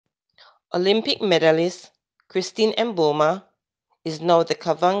Olympic medalist Christine Mboma is now the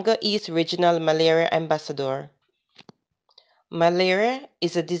Kavanga East Regional Malaria Ambassador. Malaria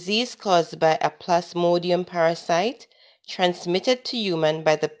is a disease caused by a plasmodium parasite transmitted to humans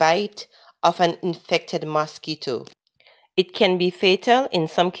by the bite of an infected mosquito. It can be fatal in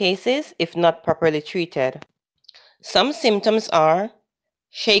some cases if not properly treated. Some symptoms are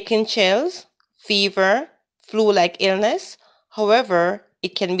shaking chills, fever, flu-like illness. However,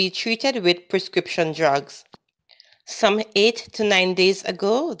 it can be treated with prescription drugs. Some 8 to 9 days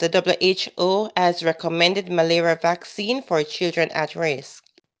ago, the WHO has recommended malaria vaccine for children at risk.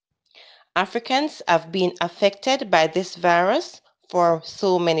 Africans have been affected by this virus for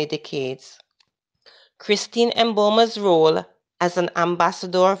so many decades. Christine Mboma's role as an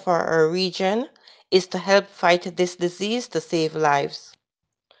ambassador for her region is to help fight this disease to save lives.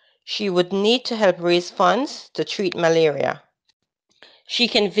 She would need to help raise funds to treat malaria. She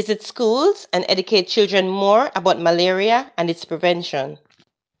can visit schools and educate children more about malaria and its prevention.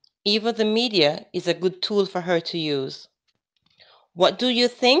 Even the media is a good tool for her to use. What do you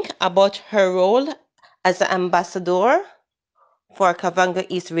think about her role as an ambassador for Kavanga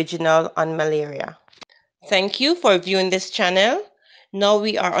East Regional on malaria? Thank you for viewing this channel. Now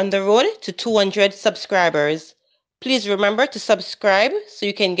we are on the road to 200 subscribers. Please remember to subscribe so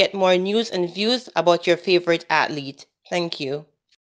you can get more news and views about your favorite athlete. Thank you.